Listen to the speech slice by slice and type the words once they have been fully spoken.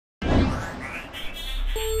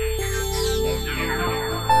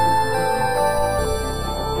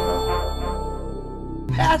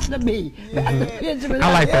Pastor B. Pastor Benjamin.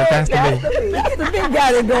 I like that, Pastor B. Pastor B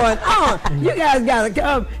got it going on. You guys got to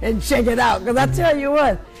come and check it out, because I tell you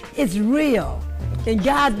what, it's real. And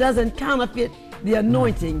God doesn't counterfeit the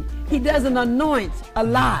anointing. He doesn't anoint a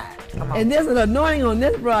lie. And there's an anointing on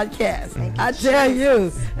this broadcast. I tell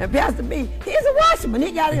you. And Pastor B, he's a watchman.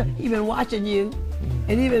 He been watching you,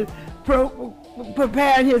 and even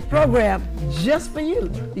preparing his program just for you.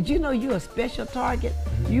 Did you know you're a special target?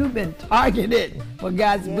 You've been targeted for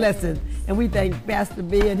God's blessing. And we thank Pastor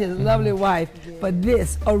B and his lovely wife for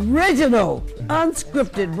this original,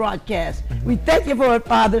 unscripted broadcast. We thank you for it,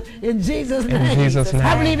 Father, in Jesus' name. In Jesus' name.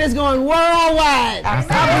 I believe it's going worldwide. I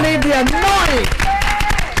believe the anointing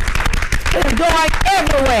is going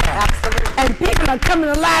everywhere. Absolutely. And people are coming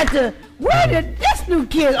alive to, where did this new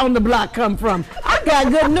kid on the block come from? I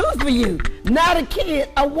got good news for you. Not a kid,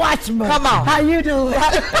 a watchman. Come on. How you doing?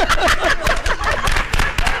 I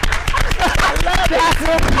love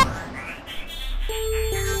it.